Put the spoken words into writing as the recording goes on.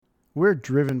We're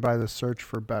driven by the search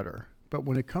for better, but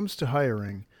when it comes to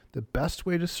hiring, the best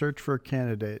way to search for a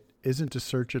candidate isn't to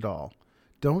search at all.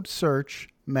 Don't search,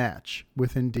 match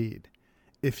with Indeed.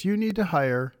 If you need to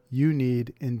hire, you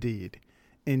need Indeed.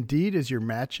 Indeed is your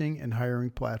matching and hiring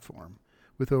platform.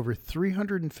 With over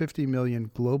 350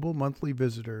 million global monthly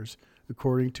visitors,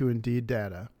 according to Indeed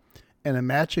data, and a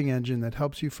matching engine that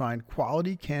helps you find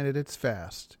quality candidates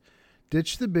fast.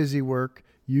 Ditch the busy work.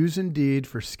 Use Indeed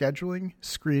for scheduling,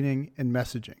 screening, and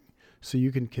messaging so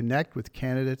you can connect with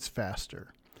candidates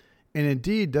faster. And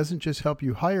Indeed doesn't just help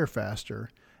you hire faster.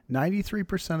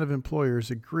 93% of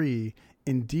employers agree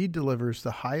Indeed delivers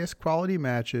the highest quality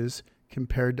matches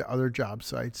compared to other job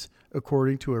sites,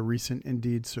 according to a recent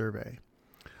Indeed survey.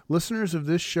 Listeners of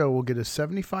this show will get a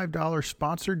 $75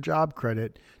 sponsored job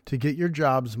credit to get your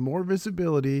jobs more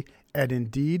visibility at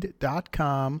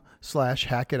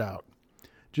Indeed.com/hackitout.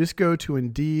 Just go to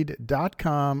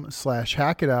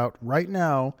Indeed.com/hackitout right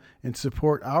now and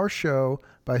support our show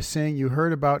by saying you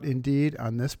heard about Indeed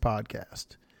on this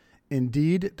podcast.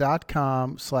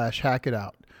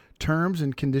 Indeed.com/hackitout. Terms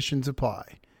and conditions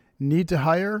apply. Need to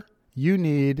hire? You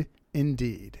need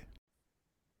Indeed.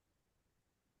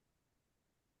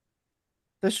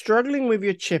 They're struggling with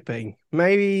your chipping.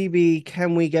 Maybe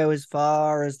can we go as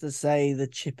far as to say the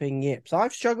chipping yips?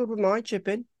 I've struggled with my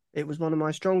chipping. It was one of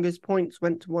my strongest points,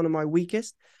 went to one of my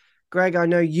weakest. Greg, I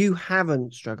know you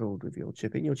haven't struggled with your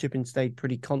chipping. Your chipping stayed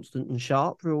pretty constant and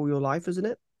sharp for all your life, isn't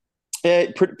it? Yeah,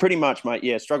 pretty much, mate.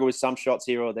 Yeah, struggle with some shots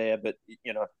here or there, but,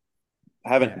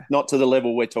 not to the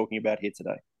level we're talking about here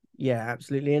today. Yeah,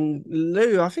 absolutely. And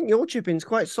Lou, I think your chipping's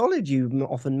quite solid. You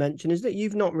often mention, isn't it?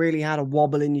 You've not really had a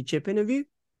wobble in your chipping, have you?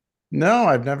 No,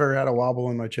 I've never had a wobble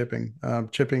in my chipping.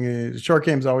 Short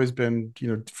game's always been,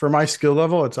 for my skill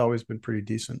level, it's always been pretty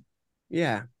decent.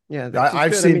 Yeah.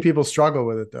 I've seen people struggle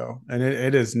with it though, and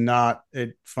it is not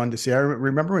fun to see. I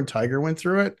remember when Tiger went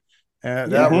through it.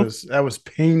 That was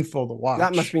painful to watch.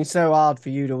 That must have been so hard for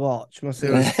you to watch. It was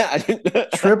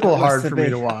triple hard for me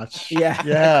to watch.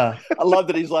 Yeah. I love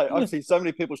that he's like, I've seen so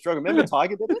many people struggle. Remember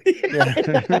Tiger did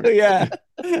it? Yeah.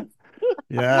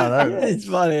 It's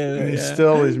funny. He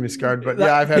still leaves me scarred. But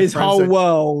I've had his whole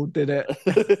world did it.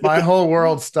 My whole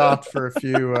world stopped for a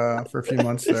few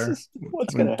months there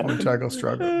when Tiger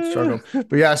struggled.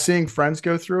 But seeing friends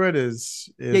go through it is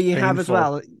you painful. Have as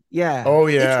well. Yeah. Oh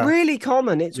yeah. It's really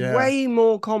common. It's way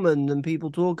more common than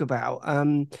people talk about.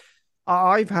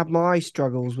 I've had my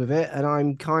struggles with it, and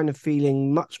I'm kind of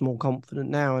feeling much more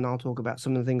confident now. And I'll talk about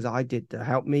some of the things I did to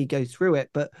help me go through it.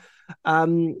 But I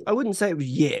wouldn't say it was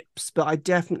yips, but I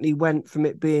definitely went from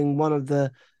it being one of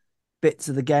the bits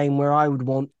of the game where I would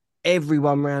want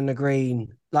everyone around the green.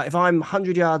 Like if I'm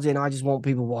 100 yards in, I just want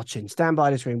people watching. Stand by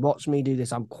the screen, watch me do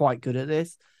this. I'm quite good at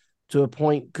this, to a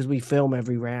point, because we film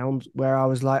every round, where I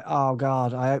was like, oh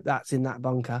God, I hope that's in that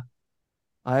bunker.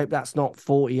 I hope that's not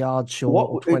 40 yards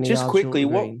short. Just quickly,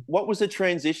 what was the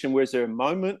transition? Was there a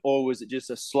moment, or was it just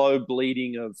a slow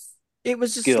bleeding of? It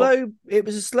was a slow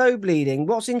bleeding.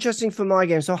 What's interesting for my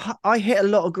game, so I hit a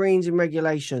lot of greens in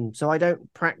regulation, so I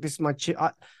don't practice my chip.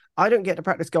 I don't get to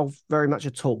practice golf very much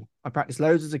at all. I practiced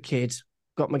loads as a kid,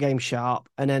 got my game sharp,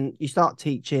 and then you start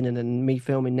teaching, and then me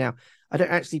filming now, I don't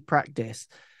actually practice.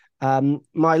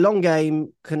 My long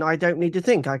game I don't need to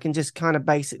think. I can just kind of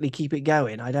basically keep it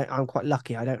going. I'm quite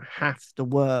lucky. I don't have to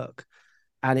work,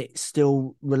 and it's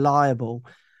still reliable.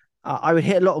 I would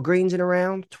hit a lot of greens in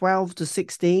around 12 to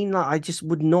 16. Like I just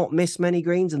would not miss many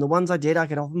greens. And the ones I did, I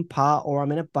could often putt, or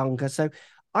I'm in a bunker. So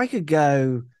I could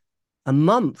go a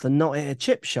month and not hit a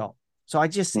chip shot. So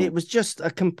it was just a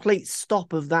complete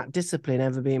stop of that discipline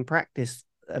ever being practiced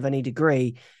of any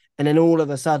degree. And then all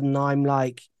of a sudden I'm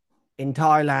like in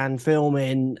Thailand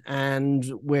filming, and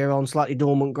we're on slightly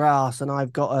dormant grass, and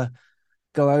I've got to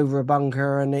go over a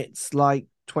bunker, and it's like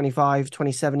 25,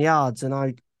 27 yards. And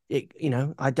I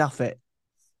duff it.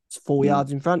 It's 4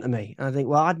 yards in front of me. And I think,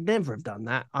 well, I'd never have done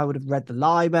that. I would have read the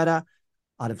lie better.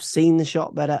 I'd have seen the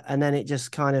shot better. And then it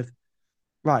just kind of,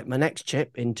 right, my next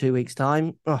chip in 2 weeks'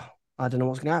 time, I don't know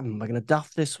what's going to happen. Am I going to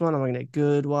duff this one? Am I going to get a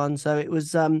good one? So it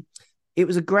was a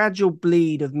gradual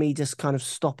bleed of me just kind of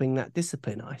stopping that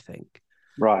discipline, I think.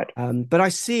 Right. But I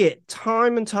see it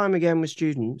time and time again with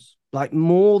students, like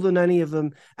more than any of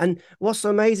them. And what's so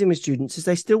amazing with students is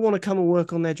they still want to come and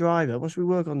work on their driver. What should we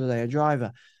work on today? A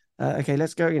driver. Okay,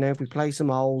 let's go. If we play some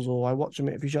holes, or I watch them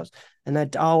hit a few shots, and they're,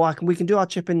 we can do our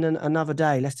chipping another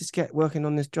day. Let's just get working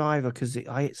on this driver because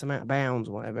I hit some out of bounds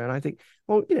or whatever. And I think,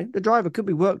 well, the driver could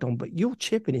be worked on, but your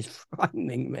chipping is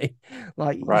frightening me.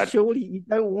 Like, right. Surely you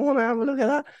don't want to have a look at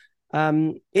that.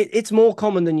 It's more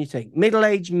common than you think.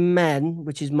 Middle-aged men,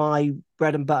 which is my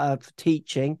bread and butter for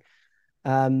teaching,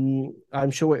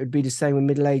 I'm sure it would be the same with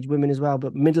middle-aged women as well,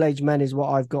 but middle-aged men is what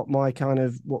I've got my kind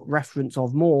of what reference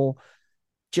of more.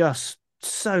 Just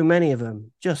so many of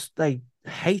them, just they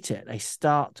hate it. They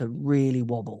start to really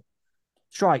wobble.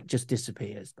 Strike just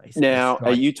disappears, basically. Now,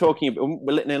 Strike. are you talking?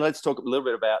 Now, let's talk a little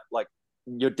bit about like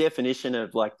your definition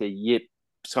of like the yip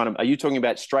kind of. Are you talking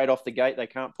about straight off the gate? They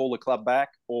can't pull the club back,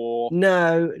 or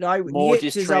No, more yips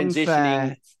just is transitioning?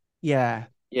 unfair. Yeah,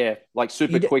 Yeah, like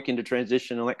super quick into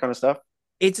transition and that kind of stuff.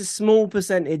 it's a small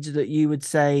percentage that you would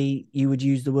say you would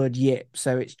use the word yip.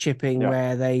 So it's chipping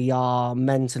where they are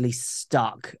mentally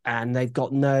stuck and they've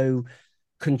got no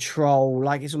control.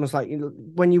 Like it's almost like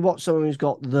when you watch someone who's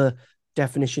got the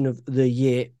definition of the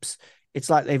yips, it's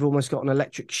like they've almost got an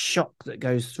electric shock that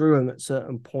goes through them at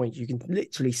certain points. You can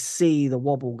literally see the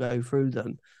wobble go through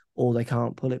them, or they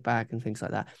can't pull it back and things like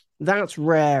that. That's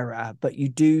rarer, but you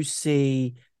do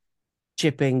see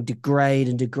chipping degrade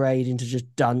into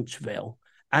just Dunchville.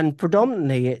 And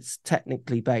predominantly it's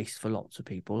technically based for lots of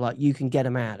people. Like you can get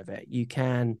them out of it. You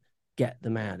can get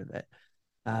them out of it.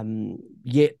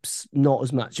 Yips, not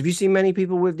as much. Have you seen many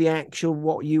people with the actual,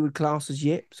 what you would class as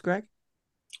yips, Greg?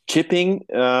 Chipping?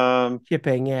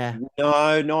 Chipping, yeah.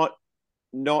 No,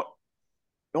 not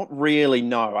really.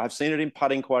 No, I've seen it in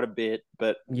putting quite a bit,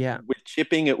 but with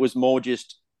chipping, it was more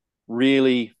just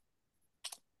really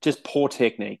just poor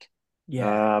technique.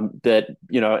 Yeah. That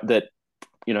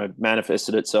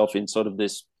manifested itself in sort of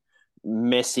this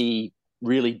messy,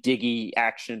 really diggy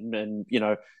action. And,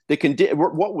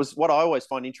 what I always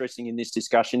find interesting in this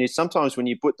discussion is sometimes when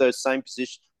you put those same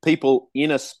position people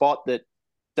in a spot that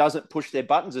doesn't push their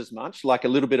buttons as much, like a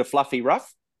little bit of fluffy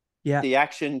rough, the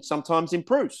action sometimes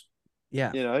improves.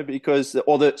 Yeah. Because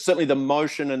certainly the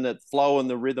motion and the flow and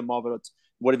the rhythm of it,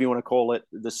 whatever you want to call it,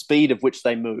 the speed of which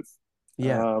they move.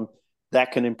 Yeah.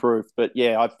 That can improve. But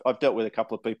yeah, I've dealt with a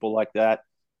couple of people like that.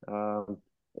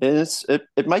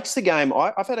 It makes the game.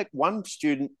 I've had one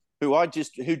student who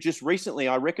just recently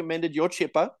I recommended your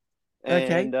chipper,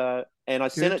 and I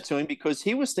sent it to him because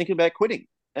he was thinking about quitting,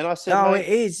 and I said, "Oh, it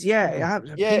is,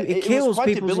 it kills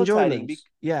people's enjoyment."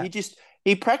 Yeah,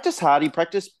 he practiced hard. He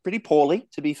practiced pretty poorly,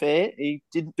 to be fair. He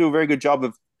didn't do a very good job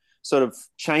of sort of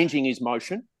changing his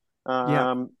motion.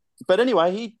 But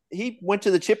anyway, he went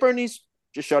to the chipper and he's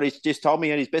just told me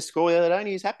he had his best score the other day and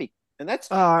he's happy. And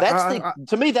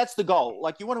to me, that's the goal.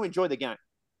 Like you want to enjoy the game,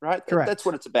 right? Correct. That's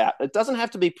what it's about. It doesn't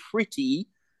have to be pretty.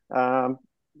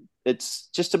 It's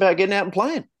just about getting out and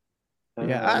playing.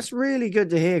 That's really good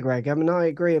to hear, Greg. I mean, I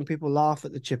agree, and people laugh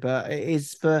at the chipper. It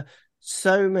is for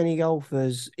so many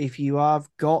golfers, if you have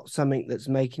got something that's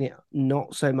making it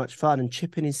not so much fun, and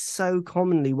chipping is so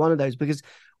commonly one of those, because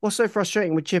what's so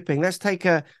frustrating with chipping, let's take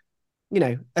a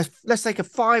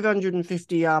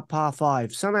 550-yard par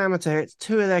five. Some amateur hits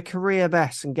two of their career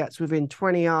bests and gets within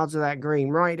 20 yards of that green,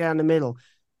 right down the middle,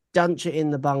 dunch it in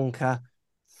the bunker,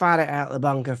 fat it out the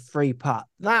bunker, free putt.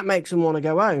 That makes them want to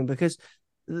go home because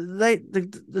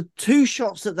the two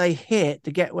shots that they hit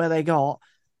to get where they got,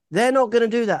 they're not going to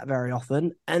do that very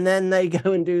often. And then they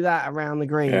go and do that around the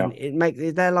green. Yeah.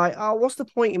 They're like, oh, what's the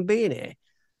point in being here?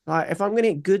 Like, if I'm going to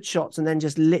hit good shots and then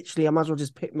just literally, I might as well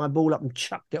just pick my ball up and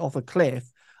chucked it off a cliff,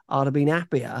 I'd have been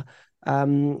happier.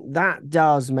 That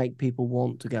does make people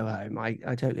want to go home. I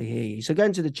totally hear you. So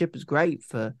going to the chip is great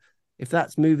if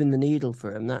that's moving the needle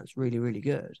for him, that's really, really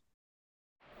good.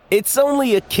 It's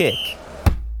only a kick,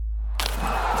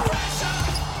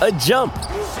 a jump,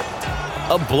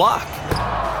 a block.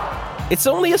 It's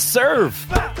only a serve.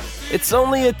 It's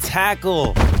only a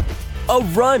tackle, a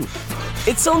run.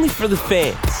 It's only for the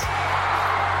fans.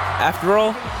 After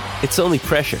all, it's only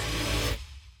pressure.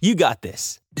 You got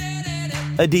this.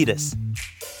 Adidas.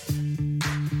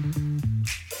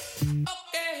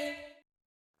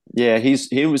 Yeah,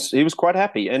 he was quite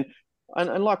happy, and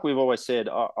like we've always said,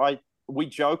 we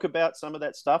joke about some of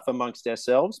that stuff amongst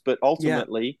ourselves, but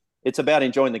ultimately it's about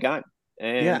enjoying the game.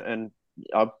 And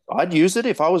I'd use it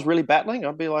if I was really battling.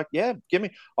 I'd be like, yeah,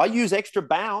 I use extra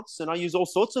bounce and I use all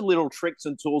sorts of little tricks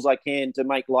and tools I can to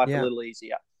make life a little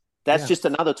easier. That's just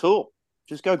another tool.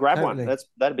 Just go grab one.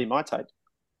 That'd be my take.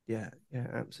 Yeah,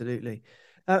 absolutely.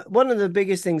 One of the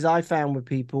biggest things I found with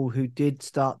people who did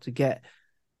start to get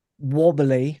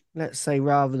wobbly, let's say,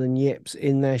 rather than yips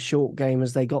in their short game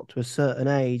as they got to a certain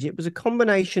age, it was a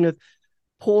combination of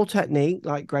poor technique,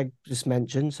 like Greg just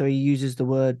mentioned. So he uses the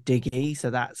word diggy. So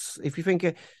that's if you think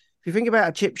about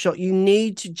a chip shot, you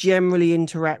need to generally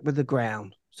interact with the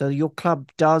ground. So your club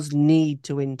does need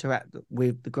to interact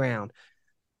with the ground.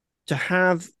 To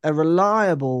have a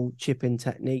reliable chipping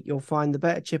technique, you'll find the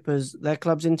better chippers, their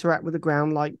clubs interact with the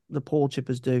ground like the poor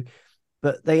chippers do,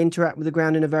 but they interact with the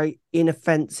ground in a very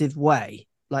inoffensive way.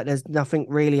 Like there's nothing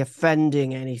really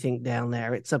offending anything down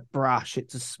there. It's a brush.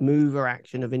 It's a smoother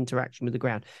action of interaction with the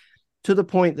ground, to the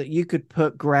point that you could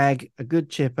put Greg, a good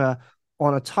chipper,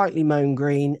 on a tightly mown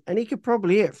green, and he could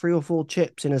probably hit 3 or 4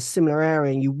 chips in a similar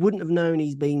area, and you wouldn't have known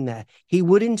he's been there. He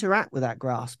would interact with that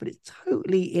grass, but it's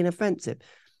totally inoffensive.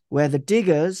 Where the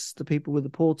diggers, the people with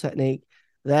the poor technique,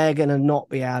 they're going to not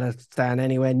be able to stand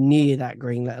anywhere near that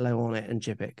green, let alone on it and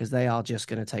chip it, because they are just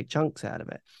going to take chunks out of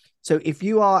it. So if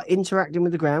you are interacting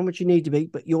with the ground, which you need to be,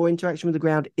 but your interaction with the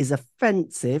ground is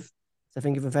offensive, so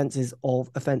think of offensive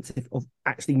of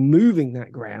actually moving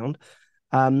that ground,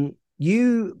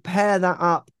 you pair that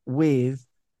up with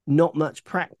not much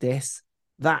practice,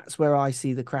 that's where I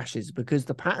see the crashes, because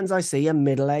the patterns I see are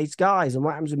middle-aged guys. And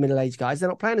what happens with middle-aged guys? They're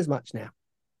not playing as much now.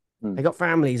 They got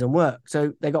families and work.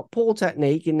 So they got poor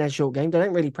technique in their short game. They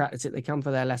don't really practice it. They come for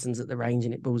their lessons at the range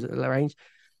and it balls at the range.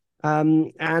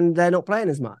 And they're not playing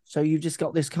as much. So you've just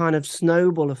got this kind of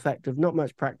snowball effect of not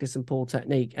much practice and poor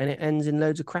technique, and it ends in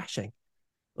loads of crashing.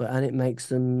 And it makes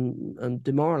them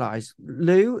demoralized.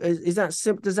 Lou, does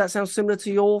that sound similar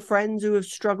to your friends who have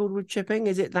struggled with chipping?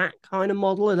 Is it that kind of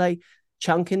model? Are they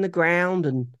chunking the ground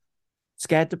and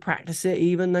scared to practice it,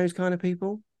 even those kind of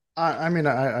people? I mean,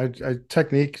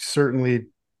 technique certainly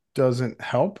doesn't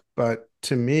help, but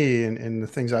to me, and the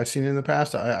things I've seen in the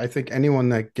past, I think anyone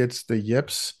that gets the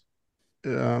yips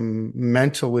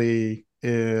mentally,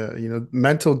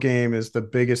 mental game is the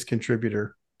biggest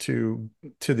contributor to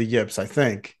the yips, I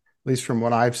think, at least from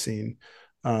what I've seen.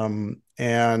 And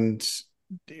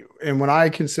when I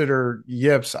consider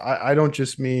yips, I don't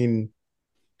just mean,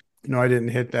 I didn't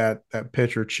hit that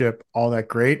pitch or chip all that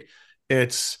great.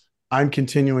 It's I'm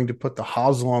continuing to put the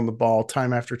hosel on the ball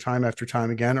time after time after time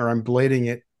again, or I'm blading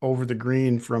it over the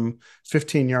green from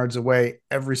 15 yards away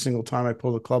every single time I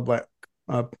pull the club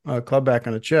back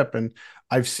on a chip. And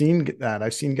I've seen that.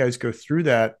 I've seen guys go through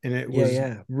that, and it was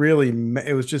really,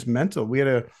 it was just mental. We had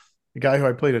a guy who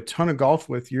I played a ton of golf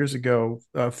with years ago,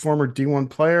 a former D1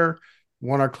 player,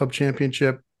 won our club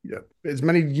championship. As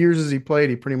many years as he played,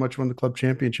 he pretty much won the club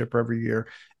championship every year.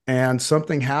 And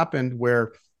something happened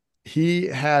where he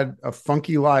had a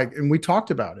funky lie, and we talked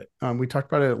about it. We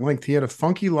talked about it at length. He had a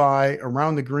funky lie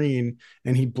around the green,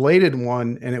 and he bladed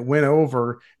one, and it went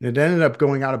over, and it ended up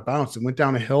going out of bounds. It went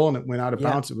down a hill, and it went out of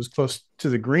bounds. It was close to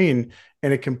the green,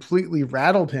 and it completely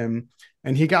rattled him.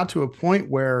 And he got to a point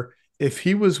where if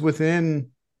he was within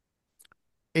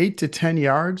 8 to 10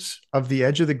 yards of the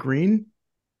edge of the green,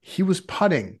 he was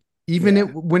putting. Even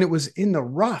when it was in the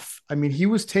rough, I mean, he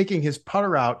was taking his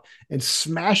putter out and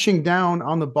smashing down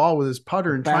on the ball with his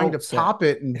putter and trying to pop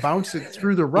it and bounce it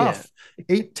through the rough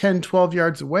 8, 10, 12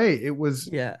 yards away. It was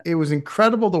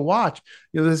incredible to watch.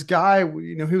 This guy,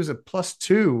 he was a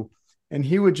 +2 and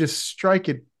he would just strike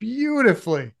it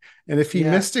beautifully. And if he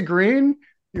missed a green,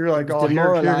 you're like, oh,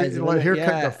 here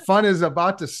the fun is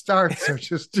about to start. So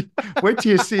just wait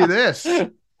till you see this.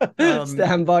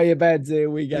 Stand by your beds. Here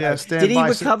we go. Yeah, did he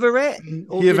recover it?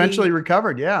 He eventually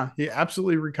recovered. Yeah, he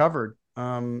absolutely recovered.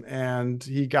 And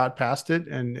he got past it,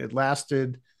 and it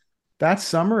lasted that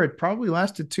summer. It probably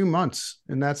lasted 2 months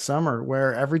in that summer,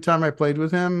 where every time I played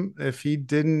with him, if he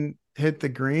didn't hit the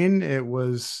green, it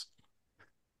was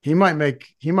he might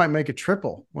make a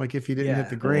triple. Like if he didn't hit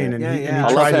the green, and he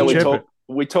tried to chip it.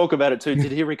 We talk about it too.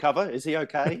 Did he recover? Is he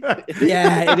okay?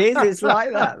 Yeah, it is. It's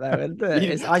like that though, isn't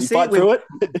it?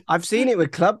 I've seen it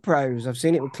with club pros. I've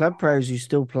seen it with club pros who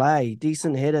still play,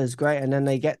 decent hitters, great, and then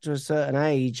they get to a certain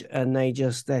age and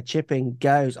their chipping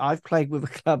goes. I've played with a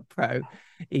club pro.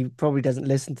 He probably doesn't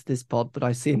listen to this pod, but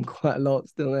I see him quite a lot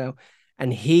still now.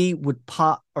 And he would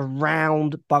putt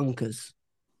around bunkers.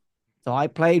 So I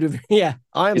played with. Yeah,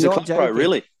 I'm He's not a club joking. pro,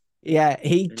 really. Yeah,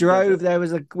 he drove.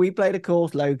 We played a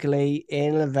course locally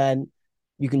in an event.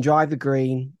 You can drive the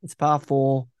green. It's par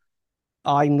 4.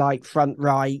 I'm like front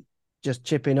right, just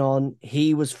chipping on.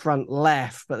 He was front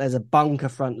left, but there's a bunker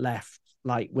front left,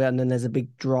 and then there's a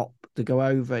big drop to go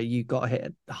over. You got to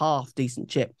hit a half decent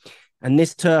chip. And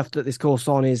this turf that this course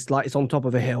on is it's on top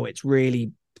of a hill. It's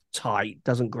really tight,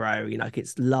 doesn't grow.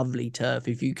 It's lovely turf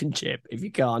if you can chip. If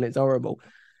you can't, it's horrible.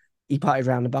 He putted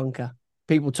around the bunker.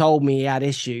 People told me he had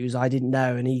issues. I didn't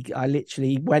know, and I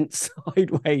literally went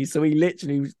sideways. So he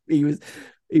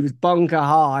was bunker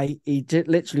high. He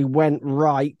literally went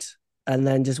right and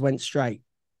then just went straight.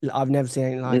 I've never seen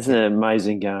anything like it. Isn't it an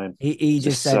amazing game? He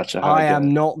just said, "I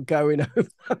am not going over."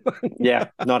 Yeah,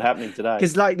 not happening today.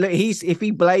 Because if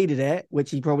he bladed it,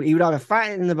 which he would either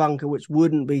fat it in the bunker, which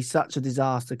wouldn't be such a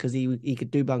disaster because he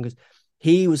could do bunkers.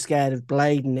 He was scared of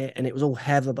blading it, and it was all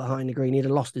heather behind the green. He'd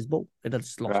have lost his ball.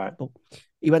 His ball.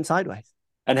 He went sideways.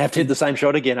 And have to hit the same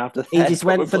shot again after that. He just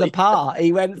went for the par.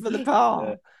 He went for the par.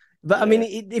 Yeah. But I mean,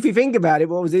 if you think about it,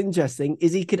 what was interesting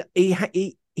is he could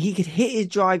hit his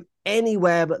drive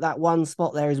anywhere but that one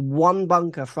spot. There is one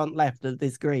bunker front left of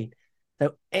this green.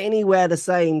 So anywhere the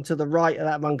same to the right of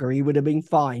that bunker, he would have been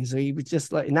fine. So he was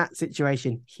just like, in that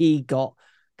situation, he got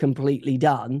completely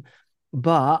done.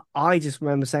 But I just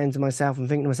remember saying to myself and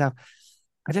thinking to myself,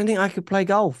 I don't think I could play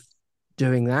golf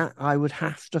doing that. I would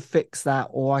have to fix that,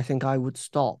 or I think I would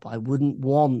stop. I wouldn't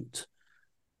want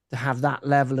to have that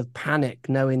level of panic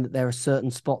knowing that there are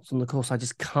certain spots on the course I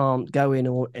just can't go in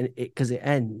or because it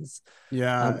ends.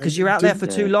 Yeah. Because you're out there for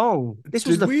too long. This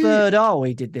was the third hole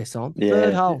he did this on.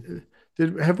 Third hole.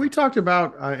 Have we talked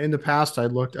about in the past? I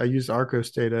used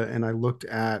Arcos data and I looked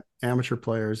at amateur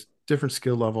players, different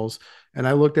skill levels, and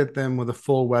I looked at them with a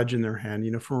full wedge in their hand,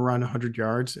 from around 100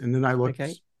 yards. And then I looked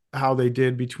how they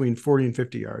did between 40 and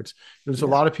 50 yards. There's a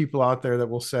lot of people out there that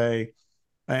will say,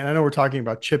 and I know we're talking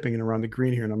about chipping and around the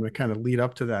green here, and I'm going to kind of lead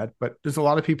up to that, but there's a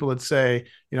lot of people that say,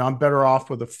 I'm better off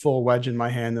with a full wedge in my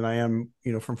hand than I am,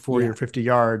 from 40 or 50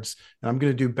 yards, and I'm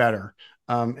going to do better.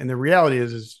 And the reality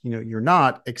is you're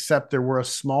not, except there were a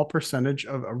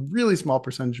really small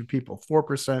percentage of people,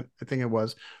 4%, I think it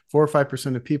was 4 or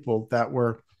 5% of people that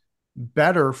were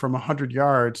better from 100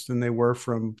 yards than they were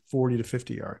from 40 to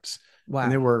 50 yards. Wow.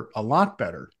 And they were a lot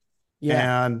better.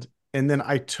 Yeah. And then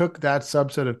I took that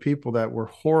subset of people that were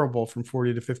horrible from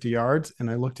 40 to 50 yards, and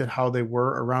I looked at how they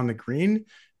were around the green,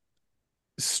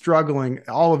 struggling.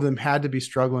 All of them had to be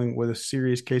struggling with a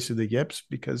serious case of the yips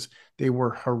because they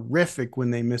were horrific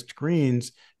when they missed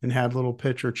greens and had little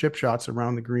pitch or chip shots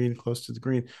around the green, close to the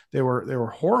green. They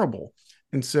were horrible.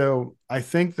 And so I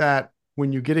think that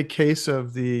when you get a case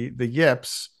of the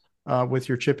yips with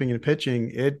your chipping and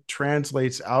pitching, it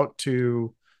translates out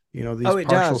to these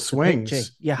partial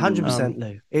swings. Yeah, 100%,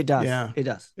 Lou. It does. Yeah, it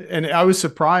does. And I was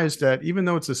surprised that even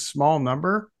though it's a small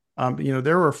number,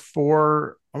 there were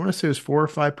 4 or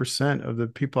 5% of the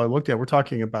people I looked at. We're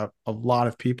talking about a lot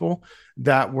of people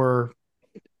that were,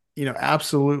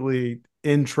 absolutely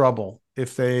in trouble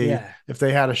if they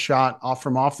had a shot off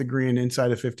the green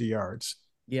inside of 50 yards.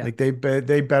 Yeah, like they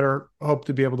better hope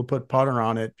to be able to put putter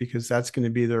on it, because that's going to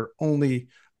be their only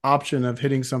option of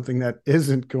hitting something that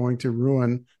isn't going to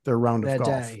ruin their round of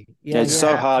golf. It's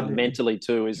so hard mentally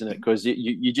too, isn't it? Because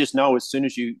you just know as soon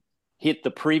as you hit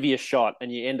the previous shot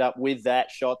and you end up with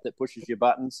that shot that pushes your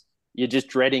buttons, you're just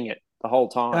dreading it the whole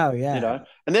time. Oh yeah,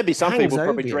 and there'd be some people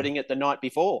probably dreading it the night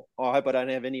before. Oh, I hope I don't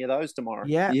have any of those tomorrow.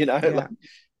 Yeah,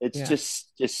 it's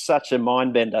just such a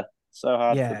mind bender. So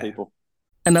hard for people.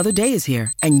 Another day is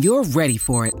here and you're ready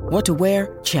for it. What to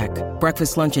wear? Check.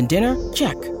 Breakfast, lunch, and dinner?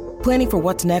 Check. Planning for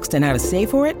what's next and how to save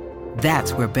for it?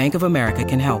 That's where Bank of America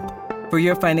can help. For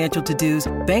your financial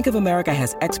to-dos, Bank of America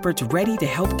has experts ready to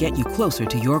help get you closer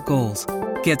to your goals.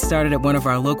 Get started at one of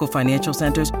our local financial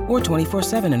centers or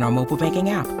 24/7 in our mobile banking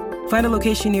app. Find a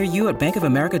location near you at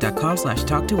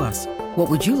bankofamerica.com/talktous. What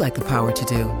would you like the power to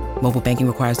do? Mobile banking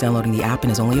requires downloading the app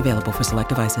and is only available for select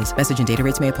devices. Message and data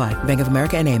rates may apply. Bank of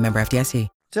America NA, member FDIC.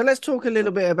 So let's talk a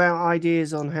little bit about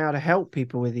ideas on how to help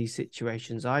people with these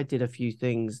situations. I did a few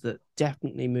things that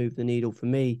definitely moved the needle for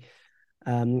me.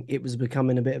 It was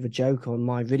becoming a bit of a joke on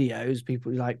my videos.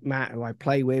 People like Matt, who I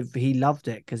play with, he loved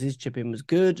it because his chipping was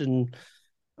good and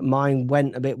mine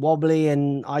went a bit wobbly,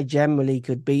 and I generally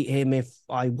could beat him if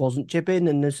I wasn't chipping.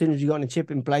 And as soon as you got in a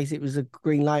chipping place, it was a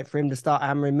green light for him to start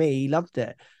hammering me. He loved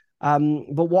it.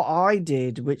 But what I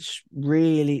did, which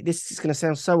really, this is going to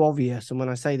sound so obvious, and when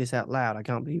I say this out loud, I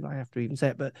can't believe I have to even say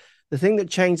it, but the thing that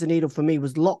changed the needle for me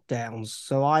was lockdowns.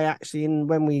 So I actually,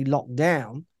 when we locked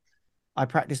down, I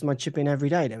practiced my chipping every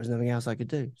day. There was nothing else I could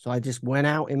do. So I just went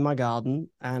out in my garden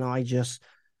and I just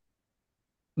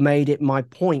made it my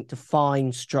point to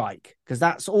find strike, because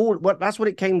that's what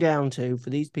it came down to for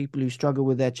these people who struggle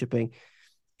with their chipping.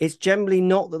 It's generally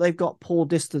not that they've got poor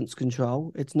distance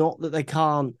control. It's not that they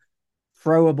can't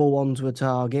throw a ball onto a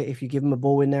target. If you give them a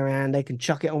ball in their hand, they can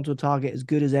chuck it onto a target as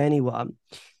good as anyone.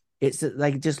 It's that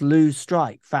they just lose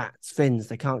strike, fats, fins.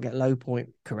 They can't get low point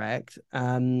correct.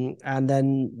 And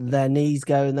then their knees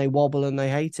go and they wobble and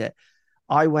they hate it.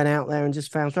 I went out there and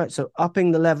just found strike. So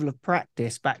upping the level of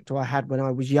practice back to what I had when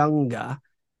I was younger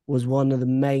was one of the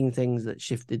main things that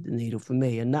shifted the needle for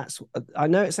me. And that's, I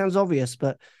know it sounds obvious,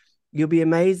 but you'll be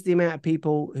amazed the amount of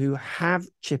people who have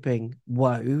chipping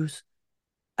woes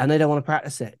and they don't want to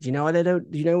practice it. Do you know why they don't?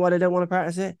 Do you know why they don't want to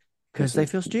practice it? Because they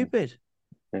feel stupid.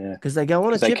 Yeah. Because they go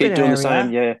on a chipping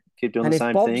area. Keep doing the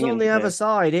same thing. And if Bob's on the other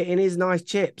side hitting his nice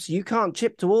chips, you can't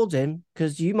chip towards him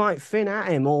because you might fin at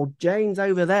him, or Jane's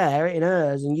over there hitting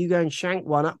hers and you go and shank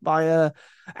one up by her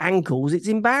ankles. It's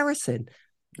embarrassing.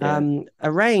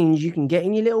 A range, you can get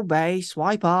in your little bay,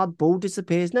 swipe hard, ball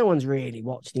disappears. No one's really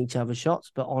watching each other's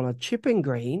shots. But on a chipping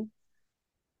green,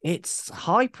 it's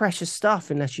high pressure stuff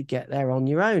unless you get there on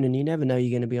your own, and you never know you're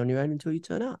going to be on your own until you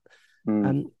turn up.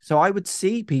 So I would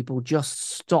see people just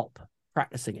stop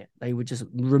practicing it. They would just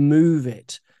remove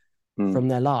it from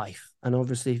their life. And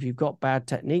obviously, if you've got bad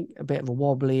technique, a bit of a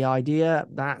wobbly idea,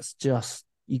 that's just,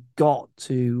 you got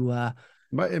to...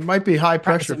 It might be high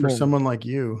pressure for someone like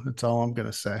you. That's all I'm going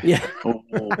to say. Yeah.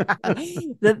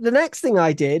 The next thing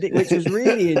I did, which was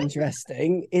really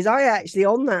interesting, is I actually,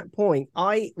 on that point,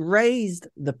 I raised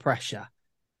the pressure,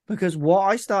 because what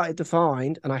I started to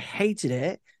find, and I hated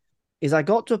it, is I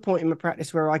got to a point in my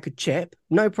practice where I could chip,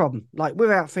 no problem, like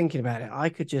without thinking about it. I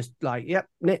could just like, yep,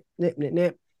 nip, nip, nip,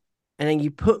 nip. And then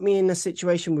you put me in a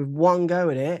situation with one go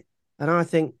at it, and I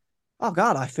think, oh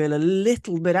God, I feel a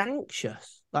little bit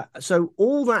anxious. Like, so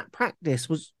all that practice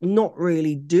was not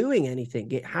really doing anything.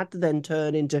 It had to then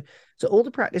turn into, so all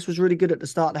the practice was really good at the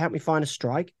start to help me find a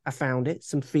strike. I found it,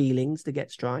 some feelings to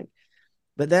get strike.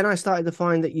 But then I started to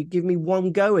find that you give me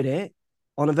one go at it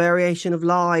on a variation of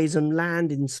lies and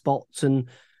landing spots and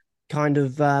kind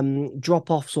of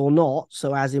drop-offs or not.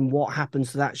 So as in what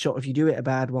happens to that shot if you do it a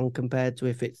bad one compared to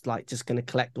if it's like just going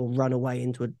to collect or run away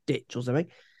into a ditch or something.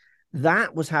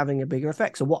 That was having a bigger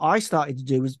effect. So what I started to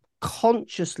do was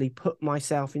consciously put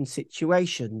myself in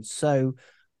situations. So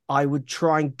I would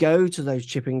try and go to those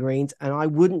chipping greens, and I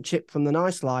wouldn't chip from the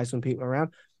nice lies when people are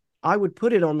around. I would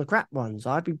put it on the crap ones.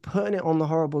 I'd be putting it on the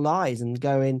horrible lies and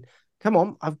going, come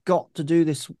on, I've got to do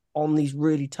this on these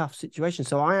really tough situations.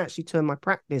 So I actually turned my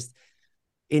practice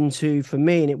into, for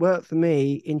me, and it worked for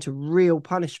me, into real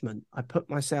punishment. I put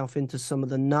myself into some of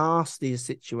the nastiest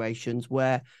situations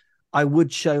where I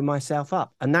would show myself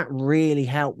up. And that really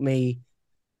helped me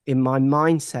in my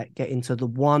mindset get into the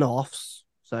one-offs.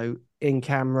 So in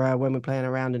camera, when we're playing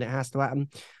around and it has to happen,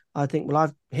 I think, well,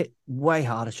 I've hit way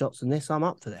harder shots than this. I'm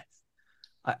up for this.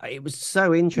 It was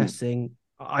so interesting.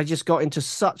 I just got into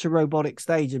such a robotic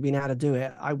stage of being able to do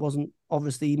it. I wasn't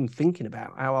obviously even thinking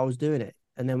about how I was doing it.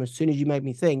 And then as soon as you made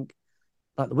me think,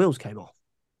 like the wheels came off.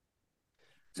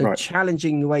 So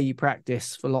challenging the way you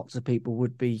practice for lots of people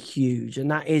would be huge.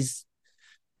 And that is,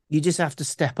 you just have to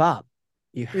step up.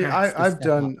 I've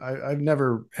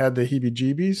never had the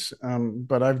heebie-jeebies,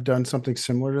 but I've done something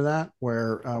similar to that,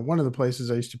 where one of the places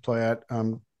I used to play at,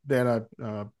 they had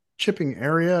a chipping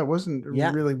area. It wasn't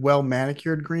really well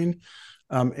manicured green.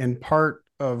 And part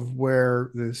of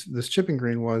where this chipping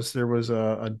green was, there was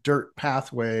a dirt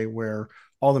pathway where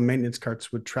all the maintenance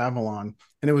carts would travel on,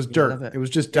 and it was dirt. It was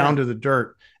just down to the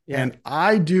dirt. Yeah. And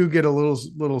I do get a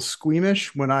little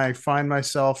squeamish when I find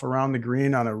myself around the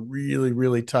green on a really,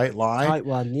 really tight lie. Tight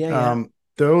one,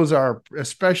 Those are,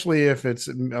 especially if it's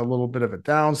a little bit of a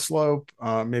downslope,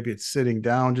 maybe it's sitting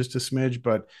down just a smidge,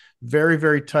 but very,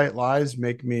 very tight lies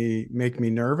make me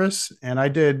nervous. And I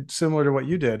did similar to what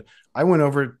you did. I went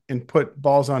over and put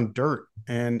balls on dirt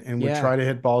and would try to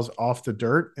hit balls off the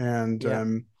dirt. And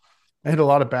I hit a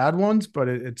lot of bad ones, but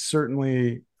it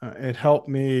certainly it helped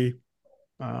me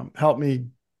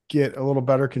get a little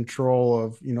better control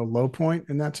of, low point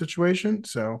in that situation.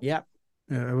 So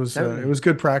it was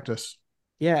good practice.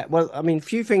 Yeah. Well, I mean, a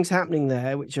few things happening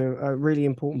there, which are really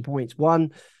important points.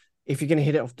 One, if you're going to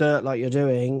hit it off dirt like you're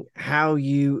doing, how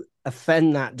you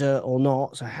offend that dirt or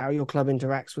not, so how your club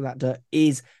interacts with that dirt,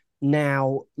 is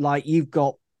now like you've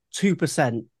got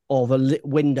 2% of a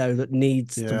window that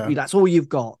needs to be, that's all you've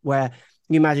got. Where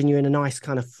you imagine you're in a nice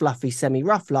kind of fluffy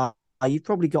semi-rough lie, you've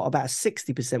probably got about a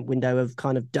 60% window of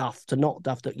kind of duff to not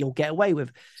duff that you'll get away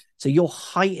with. So you're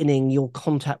heightening your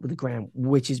contact with the ground,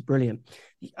 which is brilliant.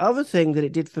 The other thing that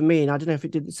it did for me, and I don't know if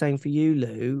it did the same for you,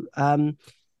 Lou,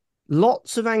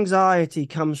 lots of anxiety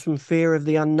comes from fear of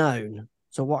the unknown.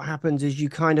 So what happens is you're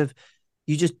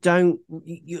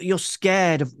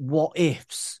scared of what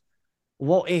ifs.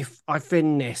 What if I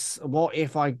fin this? What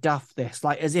if I duff this?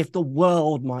 Like as if the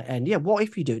world might end. Yeah, what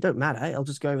if you do? It don't matter. I'll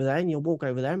just go over there and you'll walk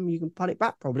over there and you can putt it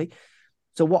back probably.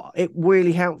 So what it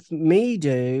really helped me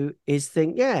do is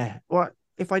think, well,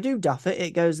 if I do duff it,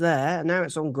 it goes there. And now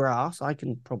it's on grass. I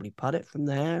can probably putt it from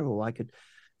there, or I could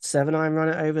 7-iron run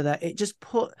it over there. It just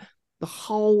put the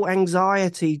whole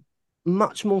anxiety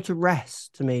much more to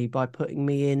rest to me by putting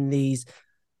me in these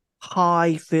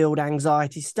high field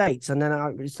anxiety states. And then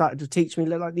it started to teach me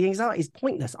like the anxiety is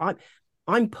pointless.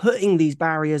 I'm putting these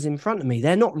barriers in front of me.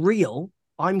 They're not real.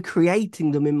 I'm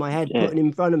creating them in my head, putting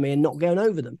in front of me and not going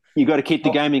over them. You got to keep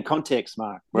the game in context,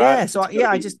 Mark. Right? Yeah. So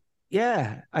I just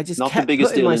not kept the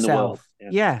biggest putting deal myself. In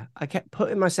the world. I kept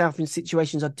putting myself in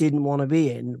situations I didn't want to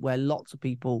be in, where lots of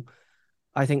people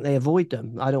I think they avoid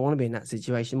them. I don't want to be in that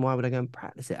situation. Why would I go and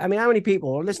practice it? I mean, how many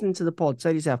people are listening to the pod?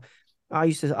 Say to yourself, I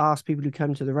used to ask people who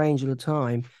come to the range all the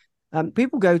time.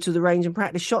 People go to the range and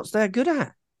practice shots they're good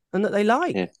at and that they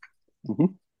like. Yeah. Mm-hmm.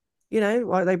 You know,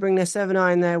 like they bring their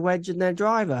 7-iron, their wedge, and their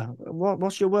driver.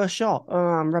 What's your worst shot? Oh,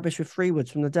 I'm rubbish with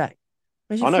 3-woods from the deck.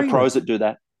 I know pros that do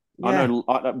that. Yeah.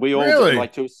 We all do,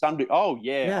 like to some degree. Oh,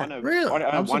 yeah. I know. Really?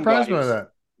 I'm surprised by that.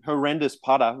 Horrendous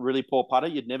putter, really poor putter.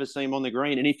 You'd never see him on the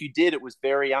green. And if you did, it was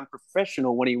very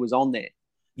unprofessional when he was on there.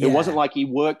 Yeah. It wasn't like he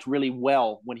worked really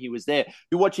well when he was there.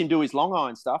 You watch him do his long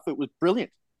iron stuff, it was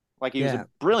brilliant. Like he was a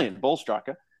brilliant ball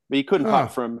striker, but he couldn't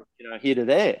putt from here to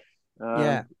there.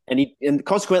 And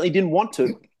consequently didn't want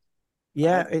to.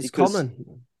 Yeah, it's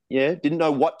common. Yeah, didn't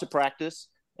know what to practice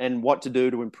and what to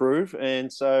do to improve.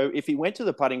 And so if he went to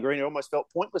the putting green, it almost felt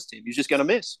pointless to him. He was just going to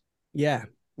miss. Yeah.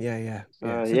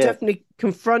 So definitely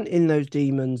confronting those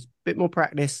demons, bit more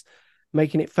practice,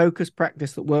 making it focused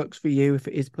practice that works for you if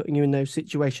it is putting you in those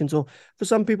situations. Or for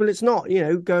some people, it's not,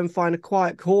 go and find a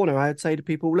quiet corner. I would say to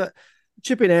people, look,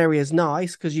 chipping area is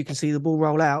nice because you can see the ball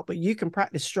roll out, but you can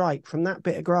practice strike from that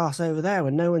bit of grass over there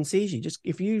when no one sees you. Just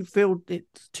if you feel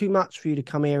it's too much for you to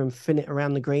come here and fin it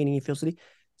around the green and you feel silly,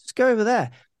 just go over there.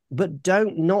 But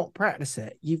don't not practice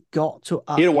it. You've got to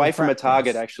get away from a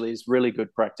target. Actually, is really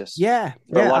good practice. Yeah,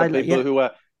 for a lot of people who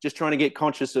are just trying to get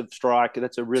conscious of strike.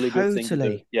 That's a really good thing to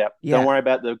do. Yeah. Don't worry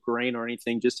about the green or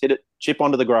anything. Just hit it, chip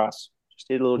onto the grass. Just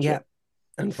hit a little chip.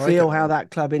 And feel how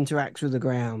that club interacts with the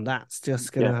ground. That's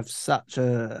just going to have such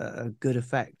a good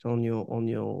effect on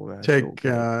your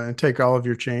take all of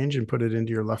your change and put it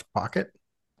into your left pocket.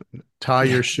 Tie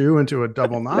your shoe into a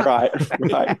double knot.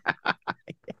 Right.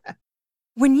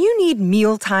 When you need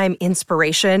mealtime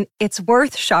inspiration, it's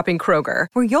worth shopping Kroger,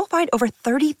 where you'll find over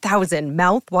 30,000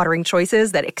 mouth-watering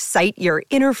choices that excite your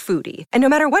inner foodie. And no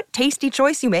matter what tasty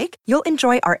choice you make, you'll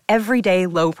enjoy our everyday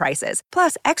low prices,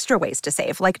 plus extra ways to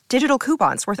save, like digital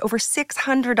coupons worth over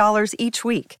 $600 each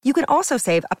week. You can also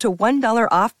save up to $1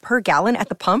 off per gallon at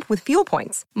the pump with fuel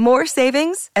points. More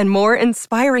savings and more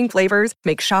inspiring flavors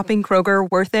make shopping Kroger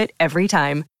worth it every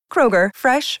time. Kroger,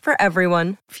 fresh for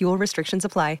everyone. Fuel restrictions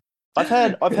apply. I've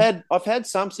had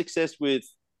some success with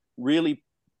really,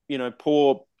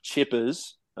 poor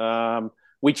chippers.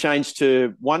 We changed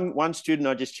to one student.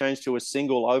 I just changed to a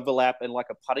single overlap and like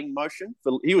a putting motion.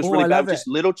 He was really bad with just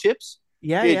little chips.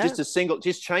 Yeah. Just a single.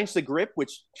 Just change the grip,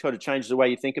 which sort of changes the way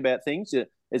you think about things.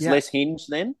 It's less hinge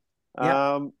then,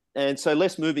 and so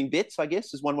less moving bits, I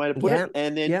guess, is one way to put it.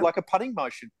 And then like a putting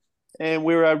motion, and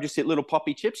we were able to just hit little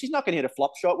poppy chips. He's not going to hit a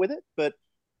flop shot with it, but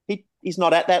he's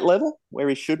not at that level where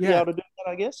he should be able to do that,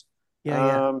 I guess.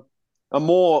 A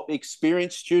more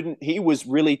experienced student, he was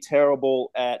really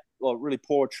terrible at really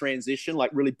poor transition, like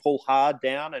really pull hard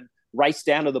down and race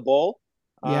down to the ball.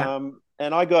 And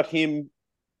I got him,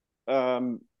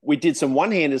 we did some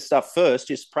one-handed stuff first,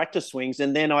 just practice swings,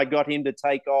 and then I got him to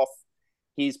take off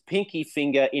his pinky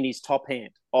finger in his top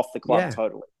hand off the club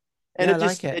totally. And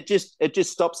it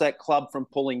just stops that club from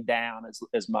pulling down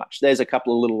as much. There's a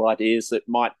couple of little ideas that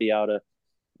might be able to,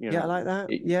 I like that.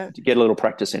 To get a little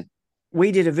practice in.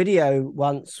 We did a video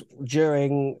once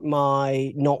during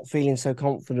my not feeling so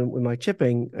confident with my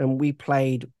chipping, and we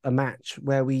played a match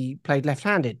where we played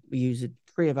left-handed. We used it,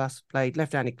 3 of us played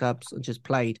left-handed clubs and just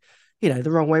played, the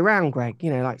wrong way round, Greg,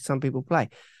 like some people play.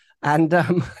 And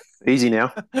easy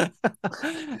now.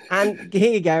 And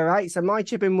here you go, right? So my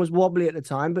chipping was wobbly at the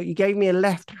time, but you gave me a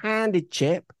left-handed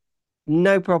chip,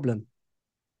 no problem.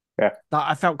 Yeah.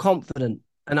 I felt confident.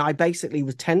 And I basically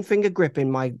was 10-finger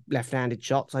gripping my left-handed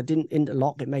shots. I didn't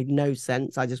interlock. It made no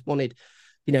sense. I just wanted,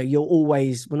 you're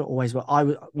always, well, not always, but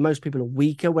most people are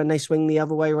weaker when they swing the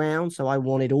other way around. So I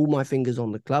wanted all my fingers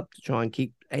on the club to try and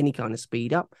keep any kind of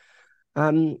speed up.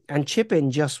 And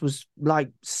chipping just was like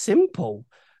simple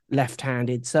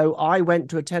left-handed. So I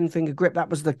went to a 10-finger grip. That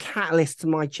was the catalyst to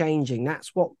my changing. That's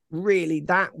what really,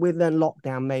 that with the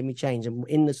lockdown made me change. And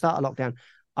in the start of lockdown,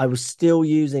 I was still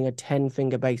using a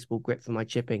 10-finger baseball grip for my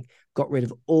chipping, got rid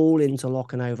of all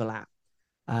interlock and overlap.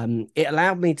 It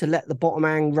allowed me to let the bottom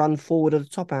hand run forward of the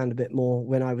top hand a bit more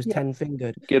when I was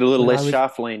 10-fingered. Get a little less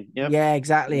shaft lean. Yep. Yeah,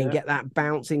 exactly. And get that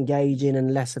bounce engaging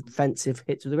and less offensive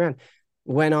hits with the ground.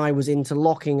 When I was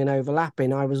interlocking and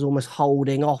overlapping, I was almost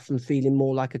holding off and feeling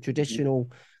more like a traditional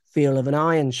feel of an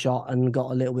iron shot and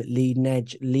got a little bit leading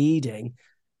edge leading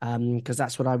because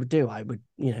that's what I would do. I would,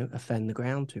 offend the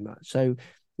ground too much. So,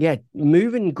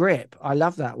 moving grip. I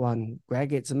love that one,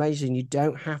 Greg. It's amazing. You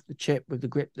don't have to chip with the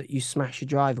grip that you smash your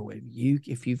driver with.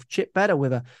 If you've chipped better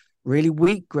with a really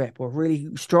weak grip or really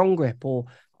strong grip, or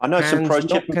I know some pros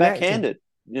chipping backhanded.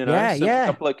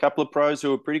 A couple of pros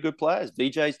who are pretty good players.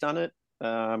 VJ's done it.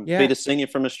 Peter Senior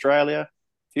from Australia.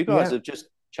 A few guys are just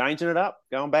changing it up,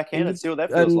 going backhand and see what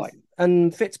that feels like.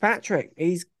 And Fitzpatrick,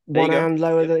 he's one hand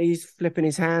lower than he's flipping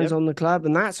his hands on the club,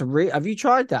 and that's have you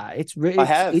tried that? It's really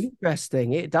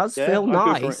interesting. It does feel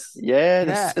nice.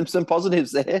 There's some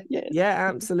positives there.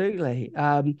 Absolutely.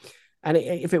 And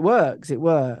if it works, it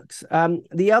works.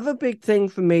 The other big thing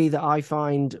for me that I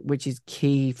find, which is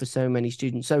key for so many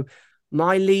students, so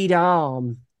my lead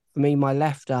arm, for me, my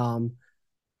left arm,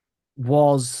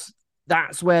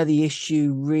 that's where the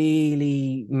issue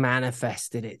really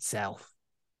manifested itself.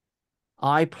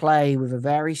 I play with a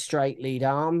very straight lead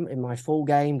arm in my full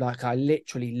game. Like, I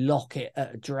literally lock it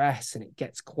at address and it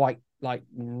gets quite like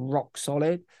rock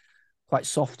solid, quite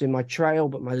soft in my trail,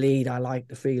 but my lead, I like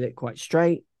to feel it quite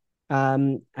straight.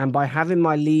 And by having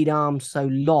my lead arm so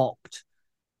locked,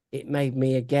 it made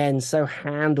me again so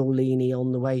handle leany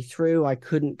on the way through. I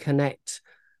couldn't connect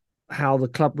how the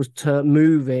club was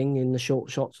moving in the short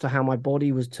shots to how my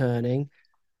body was turning.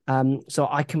 So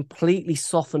I completely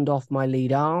softened off my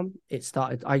lead arm.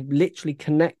 I literally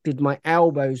connected my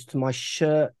elbows to my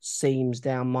shirt seams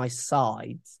down my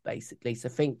sides, basically. So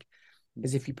think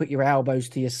as if you put your elbows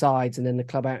to your sides and then the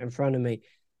club out in front of me,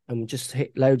 and just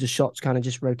hit loads of shots, kind of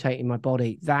just rotating my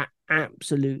body. That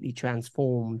absolutely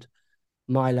transformed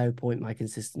my low point, my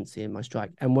consistency, and my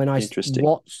strike. And when I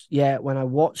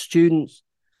watch students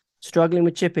struggling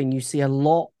with chipping, you see a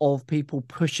lot of people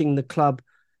pushing the club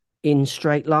in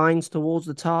straight lines towards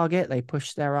the target. They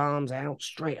push their arms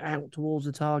straight out towards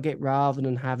the target, rather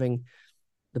than having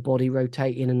the body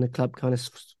rotating and the club kind of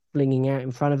flinging out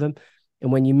in front of them.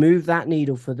 And when you move that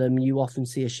needle for them, you often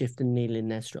see a shift in needle in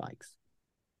their strikes.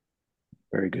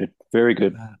 Very good. Very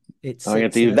good. I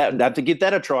have to give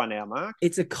that a try now, Mark.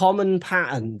 It's a common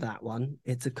pattern, that one.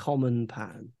 It's a common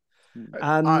pattern.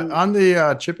 On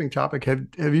the chipping topic,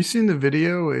 have you seen the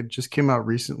video? It just came out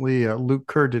recently. Luke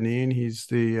Kerr-Dineen, he's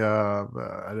the I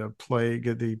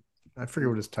forget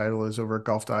what his title is over at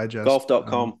Golf Digest.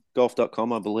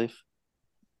 Golf.com, I believe.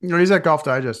 No, he's at Golf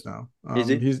Digest now. Is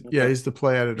he? He's the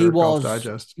play editor at Golf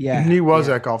Digest. Yeah. He was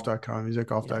at Golf.com. He's at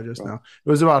Golf Digest now. It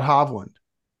was about Hovland.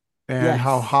 And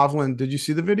how Hovland, did you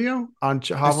see the video on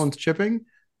Hovland's chipping?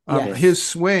 His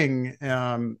swing,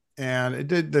 and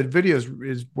the video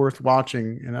is worth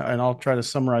watching, and I'll try to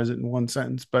summarize it in one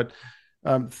sentence. But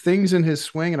things in his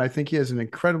swing, and I think he has an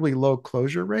incredibly low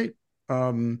closure rate,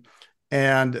 and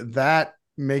that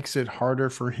makes it harder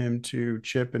for him to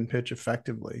chip and pitch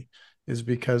effectively, is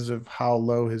because of how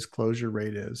low his closure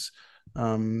rate is.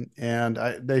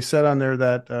 They said on there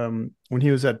that when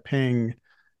he was at Ping,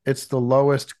 it's the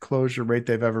lowest closure rate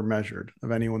they've ever measured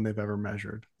of anyone they've ever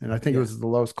measured. And I think it was the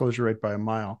lowest closure rate by a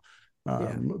mile.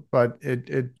 But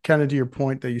it kind of, to your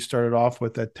point that you started off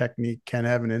with, that technique can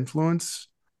have an influence,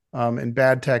 and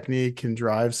bad technique can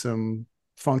drive some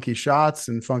funky shots,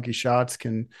 and funky shots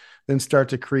can then start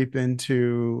to creep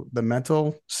into the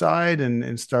mental side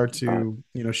and start to,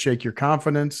 shake your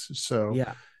confidence. So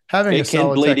having it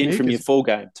can bleed in from your full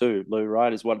game too, Lou,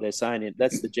 right? Is what they're saying.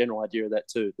 That's the general idea of that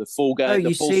too. The full game,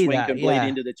 the full swing can bleed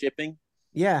into the chipping.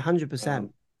 Yeah,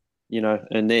 100%.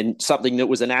 And then something that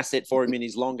was an asset for him in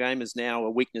his long game is now a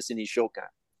weakness in his short game.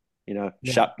 A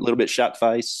little bit shut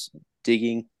face,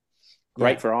 digging,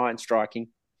 great for iron striking.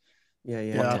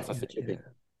 Tougher for chipping.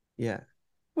 Yeah.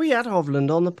 We had Hovland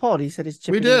on the pod. He said his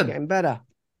chipping is getting better.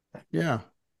 Yeah.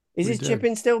 Is his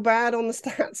chipping still bad on the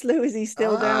stats, Lou? Is he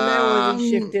still down there, or has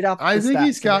he shifted up? I think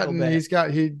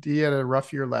he had a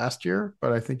rough year last year,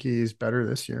 but I think he's better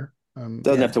this year.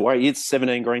 Doesn't have to worry. It's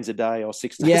 17 greens a day or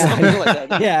 16. Yeah, like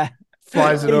that.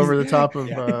 Flies it over the top of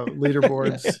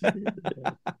leaderboards,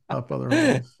 up other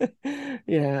ones.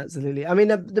 Yeah, absolutely. I mean,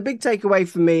 the big takeaway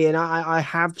for me, and I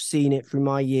have seen it through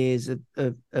my years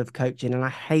of coaching, and I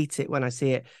hate it when I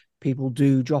see it. People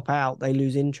do drop out. They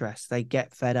lose interest. They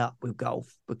get fed up with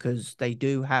golf because they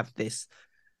do have this,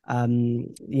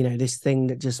 this thing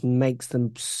that just makes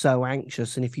them so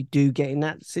anxious. And if you do get in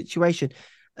that situation,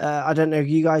 I don't know if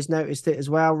you guys noticed it as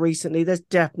well recently. There's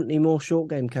definitely more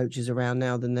short game coaches around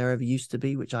now than there ever used to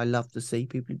be, which I love to see.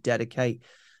 People dedicate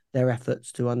their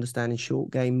efforts to understanding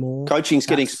short game more. Coaching's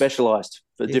getting specialized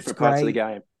for different parts of the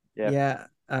game. Yeah.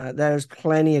 There's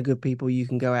plenty of good people you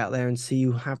can go out there and see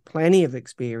who have plenty of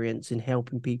experience in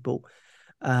helping people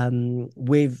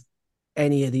with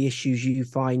any of the issues you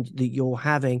find that you're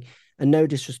having. And no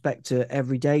disrespect to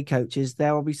everyday coaches,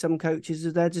 there will be some coaches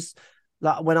that they're just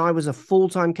like, when I was a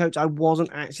full-time coach, I wasn't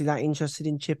actually that interested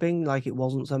in chipping. Like, it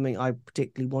wasn't something I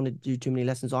particularly wanted to do too many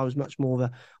lessons. I was much more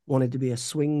of wanted to be a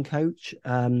swing coach.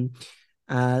 And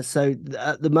So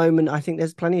at the moment, I think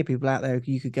there's plenty of people out there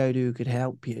you could go to who could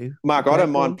help you. Mark, I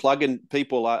don't mind plugging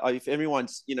people. If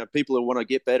everyone's, people who want to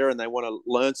get better and they want to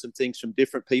learn some things from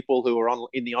different people who are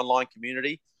in the online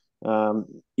community,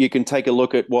 you can take a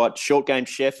look at what Short Game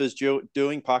Chef is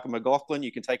doing, Parker McLaughlin.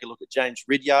 You can take a look at James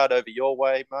Ridyard over your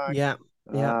way, Mark. Yeah.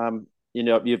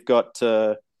 You've got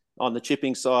on the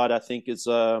chipping side, I think is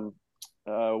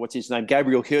what's his name?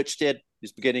 Gabriel Hirschstead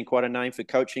is getting quite a name for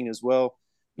coaching as well.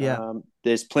 Yeah.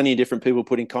 There's plenty of different people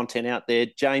putting content out there.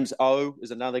 James O is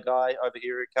another guy over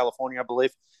here in California, I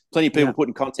believe. Plenty of people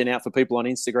putting content out for people on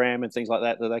Instagram and things like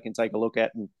that they can take a look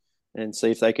at and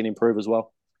see if they can improve as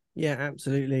well. Yeah,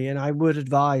 absolutely. And I would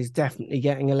advise definitely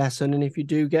getting a lesson. And if you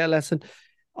do get a lesson,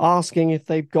 asking if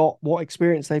they've got what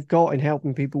experience they've got in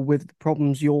helping people with the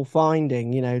problems you're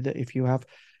finding, that if you have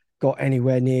got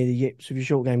anywhere near the yips of your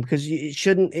short game, because it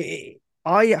shouldn't.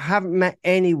 I haven't met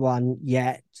anyone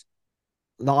yet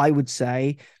that I would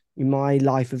say in my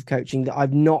life of coaching that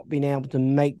I've not been able to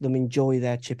make them enjoy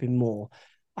their chipping more.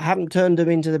 I haven't turned them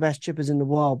into the best chippers in the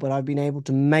world, but I've been able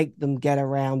to make them get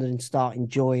around and start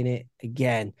enjoying it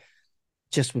again,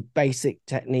 just with basic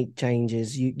technique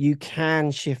changes. You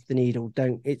can shift the needle.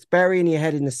 It's burying your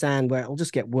head in the sand where it'll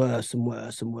just get worse and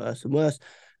worse and worse and worse.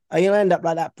 And you'll end up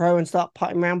like that pro and start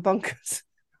putting around bunkers.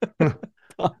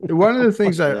 One of the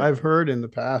things I've heard in the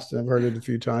past, and I've heard it a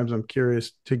few times, I'm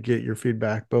curious to get your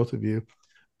feedback, both of you,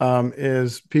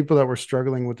 is people that were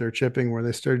struggling with their chipping where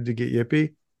they started to get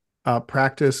yippy,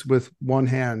 practice with one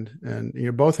hand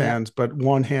and both hands, but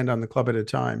one hand on the club at a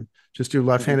time. Just do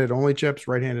left-handed only chips,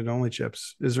 right-handed only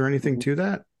chips. Is there anything to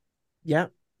that? Yeah,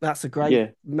 that's a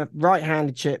great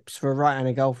right-handed chips for a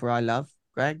right-handed golfer. I love.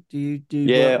 Greg, do you do?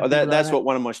 Yeah, that's what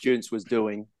one of my students was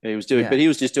doing. He was doing, but he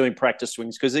was just doing practice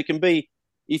swings because it can be.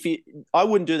 I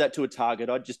wouldn't do that to a target.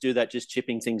 I'd just do that, just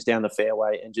chipping things down the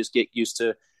fairway and just get used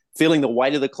to feeling the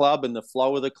weight of the club and the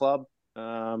flow of the club.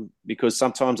 Because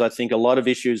sometimes I think a lot of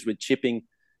issues with chipping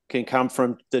can come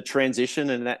from the transition,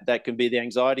 and that can be the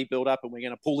anxiety build up, and we're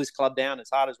going to pull this club down as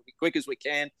hard as quick as we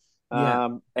can.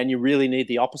 And you really need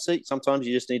the opposite. Sometimes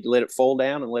you just need to let it fall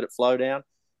down and let it flow down.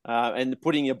 And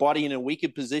putting your body in a weaker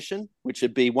position, which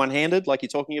would be one-handed, like you're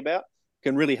talking about,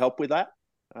 can really help with that.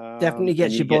 Definitely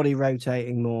gets your body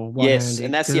rotating more. Yes,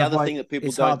 and that's the other thing that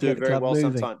people don't do very well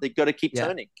sometimes. They've got to keep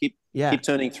turning, keep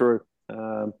turning through.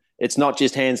 It's not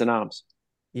just hands and arms.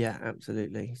 Yeah,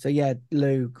 absolutely. So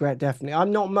Lou, great, definitely.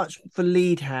 I'm not much for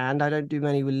lead hand. I don't do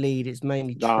many with lead. It's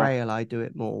mainly trail. I do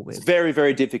it more with. It's very,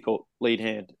 very difficult lead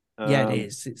hand. It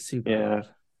is. It's super hard.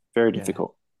 Very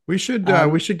difficult. We should get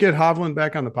Hovland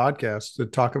back on the podcast to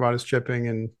talk about his chipping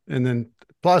and then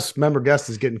plus member guest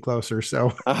is getting closer.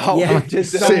 So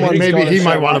maybe he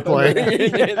might want to play.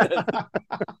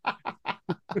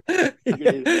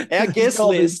 Our guest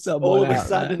list all of a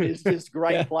sudden is just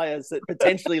great players that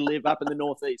potentially live up in the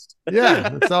Northeast. Yeah,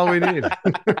 that's all we need.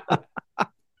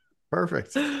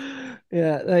 Perfect.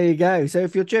 Yeah, there you go. So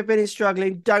if you're chipping and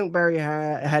struggling, don't bury your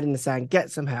head in the sand.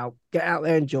 Get some help. Get out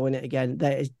there and join it again.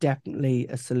 There is definitely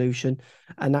a solution,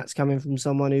 and that's coming from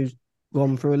someone who's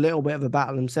gone through a little bit of a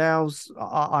battle themselves.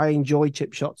 I enjoy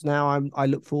chip shots now. I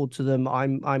look forward to them. I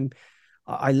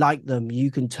like them.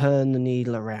 You can turn the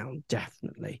needle around.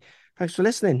 Definitely. Thanks for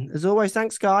listening. As always,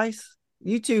 thanks, guys.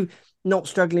 You two not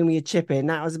struggling with your chipping.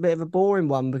 That was a bit of a boring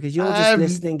one because you're just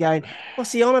listening going,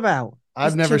 what's he on about?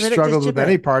 I've never struggled with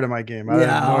any part of my game. I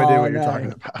have no idea what you're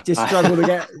talking about.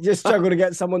 Just struggle to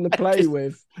get someone to play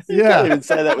with. Yeah. Can't even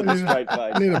say that with a straight face.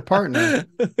 I need a partner.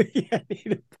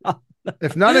 Need a partner.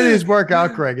 If none of these work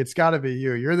out, Craig, it's got to be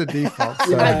you. You're the default.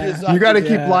 So you got to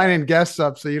keep lining guests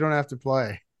up so you don't have to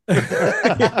play.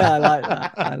 I like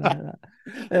that.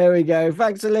 There we go.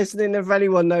 Thanks for listening. If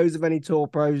anyone knows of any tour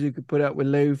pros who could put up with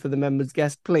Lou for the members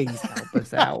guest, please help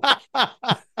us out.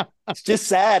 It's just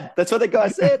sad. That's what the guy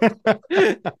said.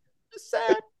 Just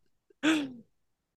sad.